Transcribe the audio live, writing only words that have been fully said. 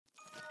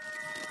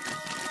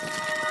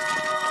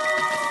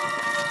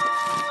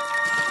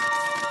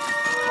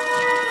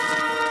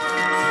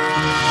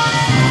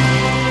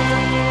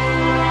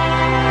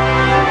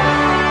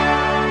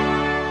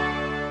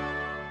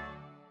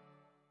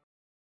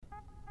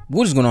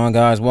What is going on,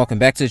 guys? Welcome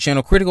back to the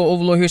channel. Critical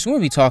Overlord here. So we're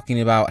going to be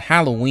talking about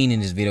Halloween in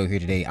this video here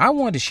today. I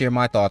wanted to share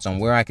my thoughts on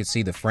where I could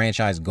see the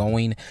franchise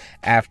going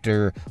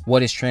after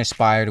what has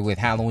transpired with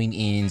Halloween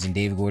Ends and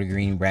David Gordon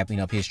Green wrapping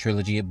up his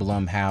trilogy at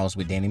Blumhouse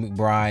with Danny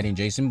McBride and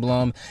Jason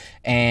Blum,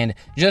 and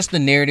just the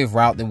narrative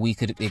route that we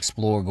could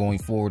explore going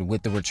forward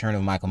with the return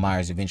of Michael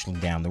Myers eventually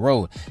down the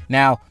road.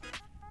 Now,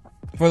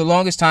 for the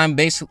longest time,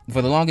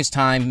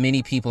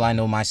 many people, I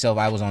know myself,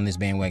 I was on this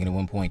bandwagon at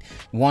one point,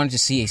 wanted to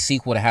see a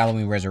sequel to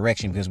Halloween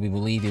Resurrection because we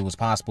believed it was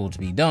possible to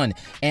be done.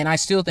 And I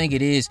still think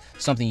it is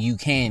something you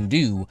can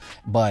do.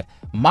 But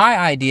my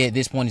idea at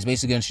this point is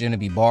basically going to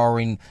be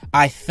borrowing.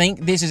 I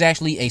think this is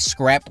actually a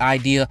scrapped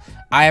idea.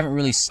 I haven't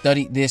really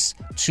studied this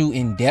too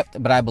in depth,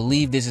 but I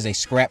believe this is a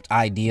scrapped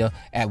idea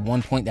at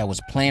one point that was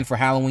planned for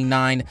Halloween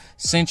 9,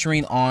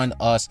 centering on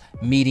us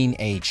meeting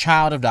a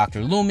child of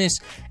Dr. Loomis,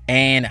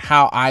 and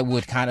how I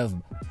would kind of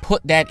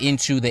put that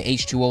into the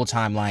H2O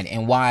timeline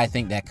and why I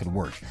think that could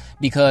work.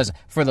 Because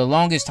for the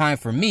longest time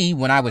for me,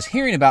 when I was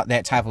hearing about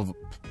that type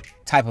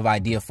of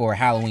idea for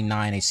Halloween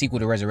 9, a sequel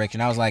to Resurrection,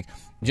 I was like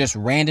just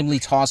randomly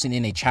tossing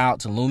in a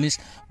child to Loomis,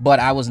 but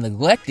I was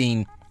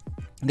neglecting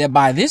that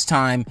by this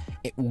time,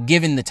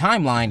 given the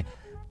timeline,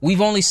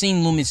 we've only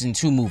seen Loomis in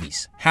 2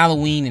 movies,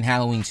 Halloween and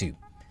Halloween 2.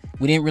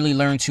 We didn't really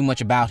learn too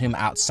much about him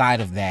outside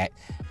of that,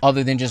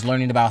 other than just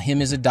learning about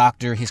him as a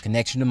doctor, his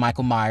connection to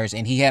Michael Myers,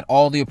 and he had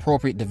all the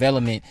appropriate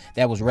development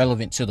that was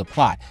relevant to the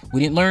plot.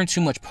 We didn't learn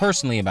too much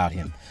personally about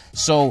him.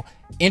 So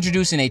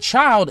introducing a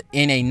child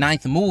in a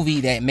 9th movie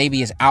that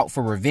maybe is out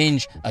for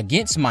revenge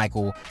against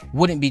Michael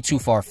wouldn't be too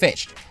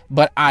far-fetched.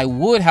 But I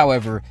would,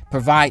 however,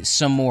 provide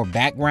some more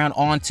background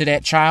onto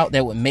that child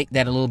that would make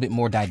that a little bit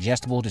more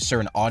digestible to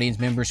certain audience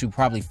members who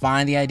probably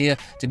find the idea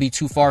to be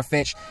too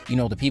far-fetched. You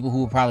know, the people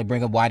who would probably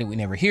bring up, why did we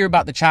never hear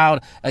about the child?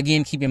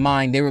 Again, keep in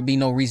mind, there would be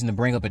no reason to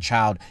bring up a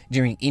child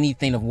during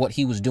anything of what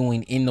he was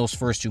doing in those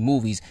first 2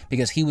 movies,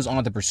 because he was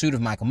on the pursuit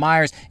of Michael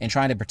Myers and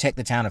trying to protect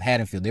the town of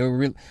Haddonfield. There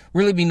would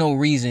really be no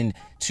reason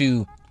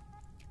to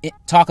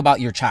talk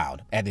about your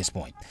child at this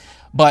point.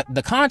 But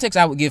the context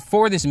I would give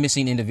for this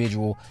missing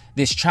individual,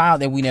 this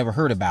child that we never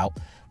heard about,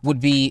 would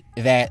be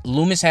that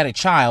Loomis had a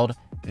child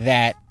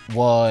that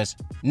was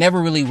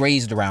never really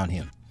raised around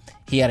him.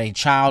 He had a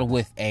child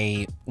with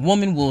a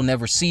woman we'll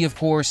never see, of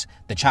course.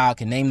 The child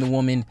can name the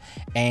woman.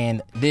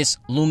 And this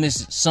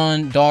Loomis'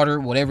 son,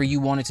 daughter, whatever you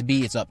want it to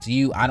be, it's up to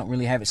you. I don't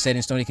really have it set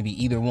in stone. It can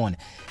be either one.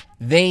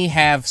 They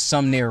have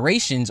some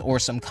narrations or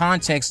some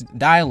context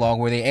dialogue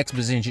where they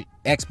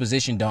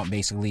exposition dump,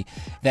 basically,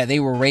 that they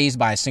were raised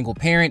by a single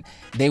parent.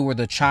 They were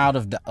the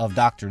child of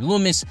Dr.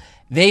 Loomis.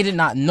 They did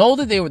not know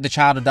that they were the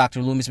child of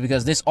Dr. Loomis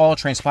because this all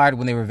transpired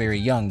when they were very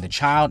young. The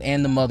child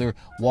and the mother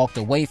walked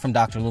away from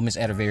Dr. Loomis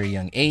at a very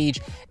young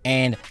age,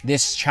 and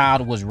this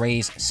child was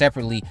raised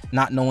separately,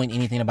 not knowing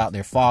anything about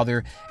their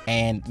father.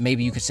 And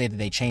maybe you could say that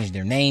they changed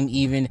their name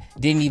even,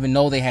 didn't even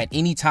know they had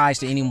any ties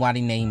to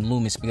anybody named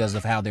Loomis because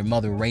of how their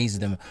mother raised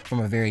them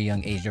from a very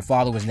young age. Their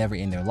father was never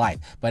in their life.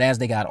 But as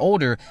they got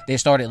older, they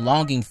started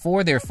longing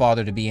for their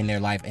father to be in their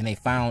life, and they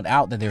found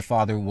out that their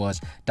father was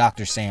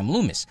Dr. Sam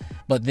Loomis.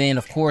 But then,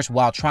 of course,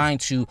 while trying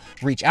to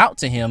reach out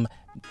to him,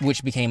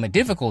 which became a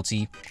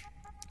difficulty,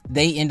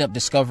 they end up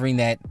discovering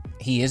that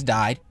he has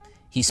died.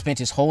 He spent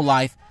his whole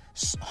life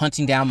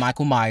hunting down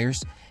Michael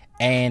Myers,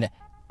 and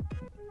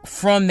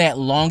from that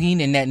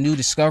longing and that new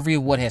discovery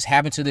of what has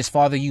happened to this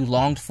father you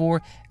longed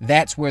for,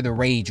 that's where the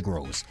rage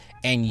grows.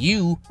 And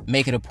you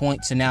make it a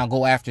point to now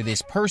go after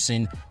this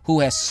person who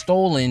has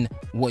stolen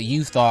what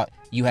you thought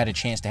you had a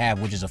chance to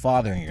have, which is a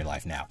father in your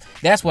life now.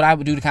 That's what I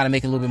would do to kind of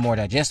make it a little bit more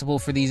digestible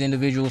for these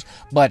individuals.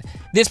 But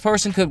this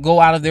person could go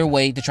out of their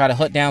way to try to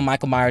hunt down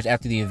Michael Myers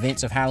after the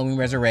events of Halloween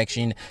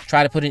Resurrection,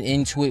 try to put an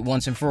end to it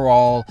once and for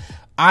all.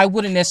 I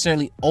wouldn't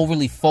necessarily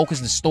overly focus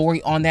the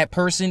story on that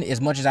person as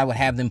much as I would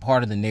have them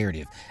part of the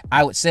narrative.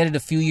 I would set it a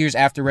few years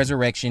after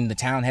Resurrection. The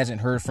town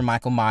hasn't heard from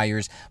Michael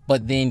Myers,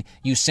 but then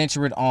you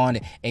center it on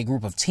a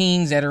group of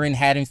teens that are in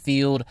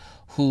Haddonfield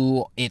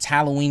who, it's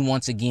Halloween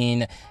once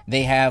again.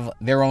 They have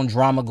their own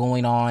drama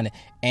going on,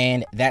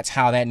 and that's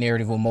how that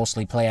narrative will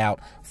mostly play out,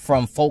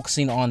 from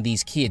focusing on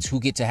these kids who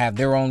get to have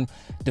their own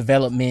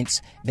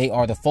developments. They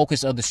are the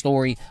focus of the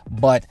story,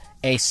 but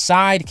a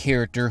side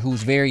character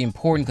who's very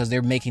important because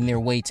they're making their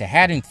way to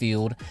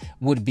Haddonfield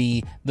would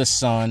be the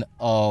son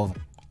of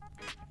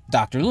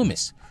Dr.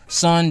 Loomis.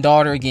 Son,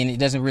 daughter, again, it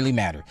doesn't really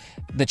matter.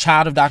 The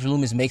child of Dr.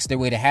 Loomis makes their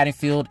way to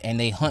Haddonfield, and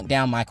they hunt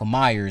down Michael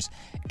Myers,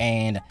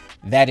 and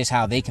that is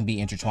how they can be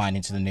intertwined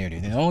into the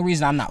narrative. And the only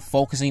reason I'm not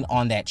focusing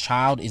on that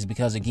child is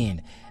because,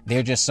 again,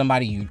 they're just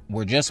somebody you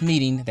were just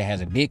meeting that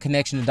has a big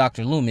connection to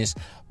Dr. Loomis,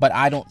 but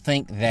I don't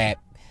think that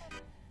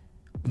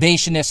they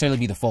should necessarily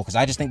be the focus.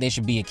 I just think they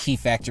should be a key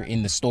factor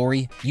in the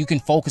story. You can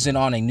focus it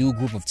on a new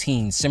group of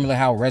teens, similar to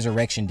how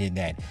Resurrection did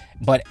that,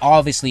 but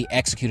obviously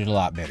executed a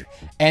lot better.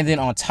 And then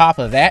on top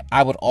of that,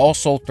 I would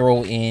also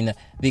throw in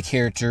the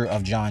character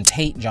of John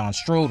Tate, John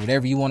Strode,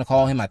 whatever you want to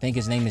call him. I think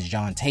his name is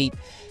John Tate.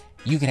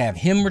 You could have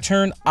him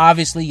return.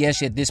 Obviously,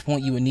 yes, at this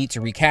point, you would need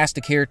to recast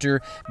the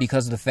character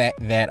because of the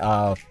fact that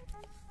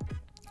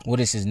what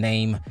is his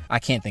name? I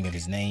can't think of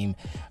his name,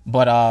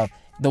 but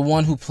the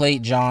one who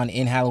played John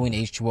in Halloween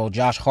H2O,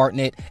 Josh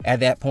Hartnett, at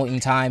that point in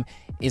time,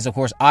 is of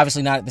course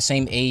obviously not at the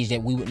same age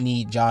that we would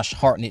need Josh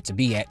Hartnett to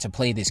be at to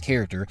play this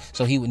character.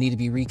 So he would need to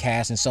be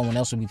recast and someone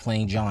else would be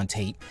playing John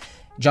Tate.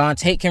 John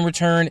Tate can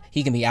return.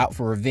 He can be out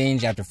for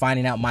revenge after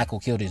finding out Michael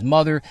killed his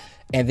mother.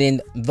 And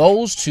then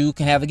those two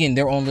can have, again,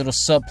 their own little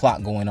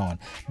subplot going on.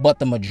 But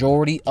the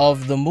majority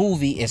of the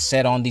movie is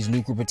set on these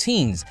new group of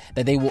teens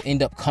that they will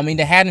end up coming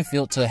to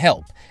Haddonfield to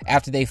help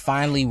after they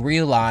finally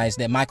realize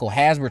that Michael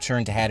has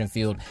returned to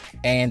Haddonfield,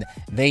 and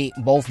they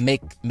both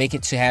make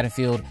it to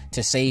Haddonfield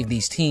to save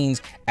these teens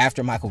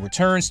after Michael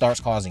returns, starts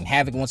causing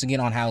havoc once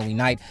again on Halloween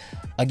night.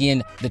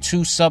 Again, the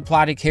two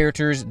subplotted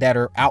characters that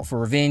are out for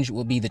revenge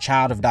will be the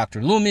child of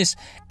Dr. Loomis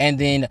and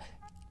then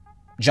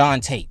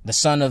John Tate, the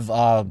son of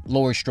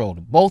Laurie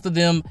Strode. Both of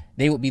them,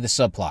 they would be the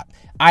subplot.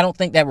 I don't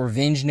think that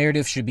revenge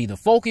narrative should be the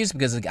focus,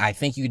 because I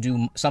think you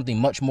do something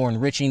much more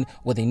enriching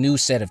with a new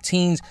set of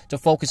teens to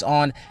focus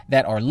on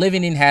that are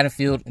living in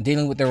Haddonfield,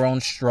 dealing with their own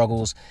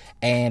struggles,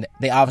 and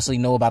they obviously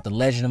know about the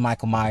legend of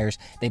Michael Myers.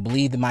 They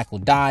believe that Michael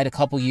died a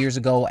couple years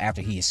ago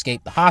after he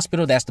escaped the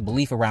hospital. That's the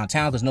belief around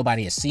town because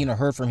nobody has seen or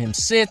heard from him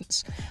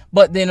since.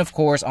 But then, of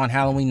course, on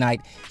Halloween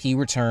night, he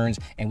returns,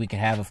 and we can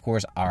have, of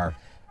course, our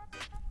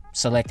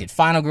selected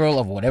final girl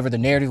of whatever the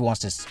narrative wants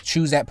to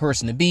choose that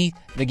person to be.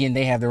 Again,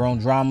 they have their own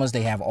dramas.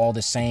 They have all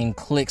the same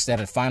cliques that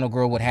a final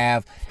girl would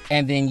have.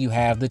 And then you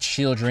have the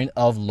children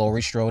of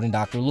Laurie Strode and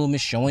Dr.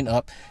 Loomis showing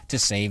up to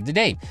save the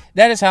day.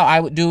 That is how I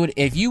would do it.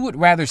 If you would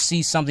rather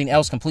see something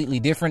else completely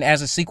different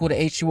as a sequel to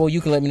H2O,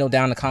 you can let me know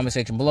down in the comment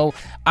section below.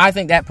 I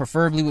think that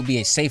preferably would be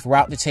a safe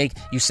route to take.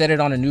 You set it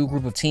on a new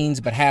group of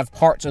teens, but have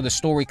parts of the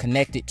story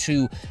connected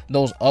to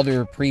those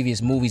other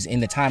previous movies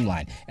in the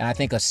timeline. And I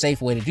think a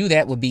safe way to do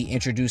that would be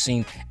introducing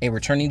a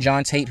returning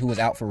John Tate who was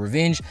out for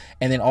revenge,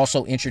 and then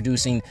also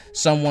introducing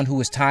someone who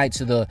is tied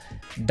to the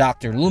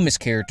Dr. Loomis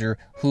character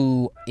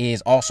who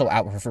is also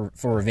out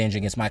for revenge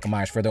against Michael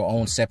Myers for their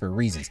own separate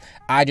reasons.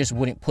 I just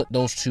wouldn't put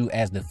those two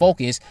as the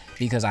focus,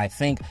 because I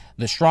think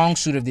the strong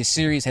suit of this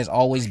series has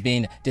always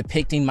been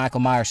depicting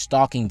Michael Myers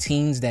stalking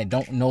teens that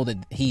don't know that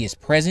he is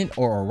present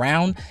or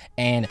around,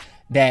 and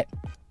that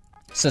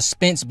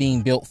suspense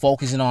being built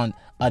focusing on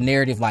a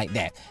narrative like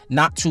that,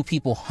 not two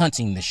people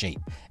hunting the shape.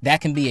 That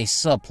can be a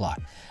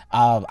subplot.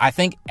 I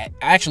think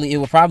actually it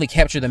will probably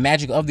capture the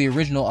magic of the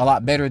original a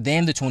lot better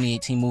than the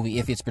 2018 movie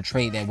if it's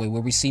portrayed that way,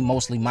 where we see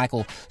mostly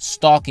Michael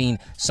stalking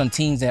some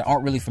teens that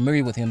aren't really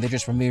familiar with him. They're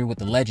just familiar with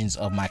the legends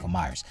of Michael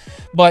Myers.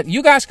 But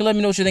you guys can let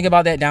me know what you think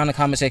about that down in the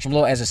comment section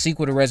below. As a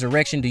sequel to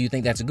Resurrection, do you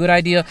think that's a good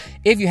idea?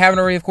 If you haven't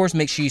already, of course,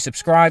 make sure you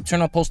subscribe,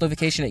 turn on post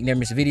notification, and you never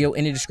miss a video.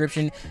 In the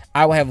description,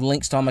 I will have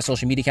links to all my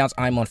social media accounts.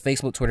 I'm on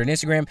Facebook, Twitter, and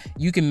Instagram.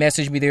 You can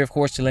message me there, of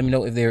course, to let me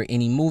know if there are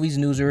any movies,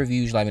 news, or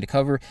reviews you'd like me to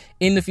cover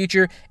in the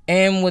future.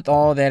 And with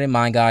all that in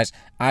mind, guys,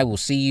 I will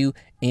see you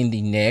in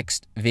the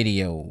next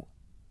video.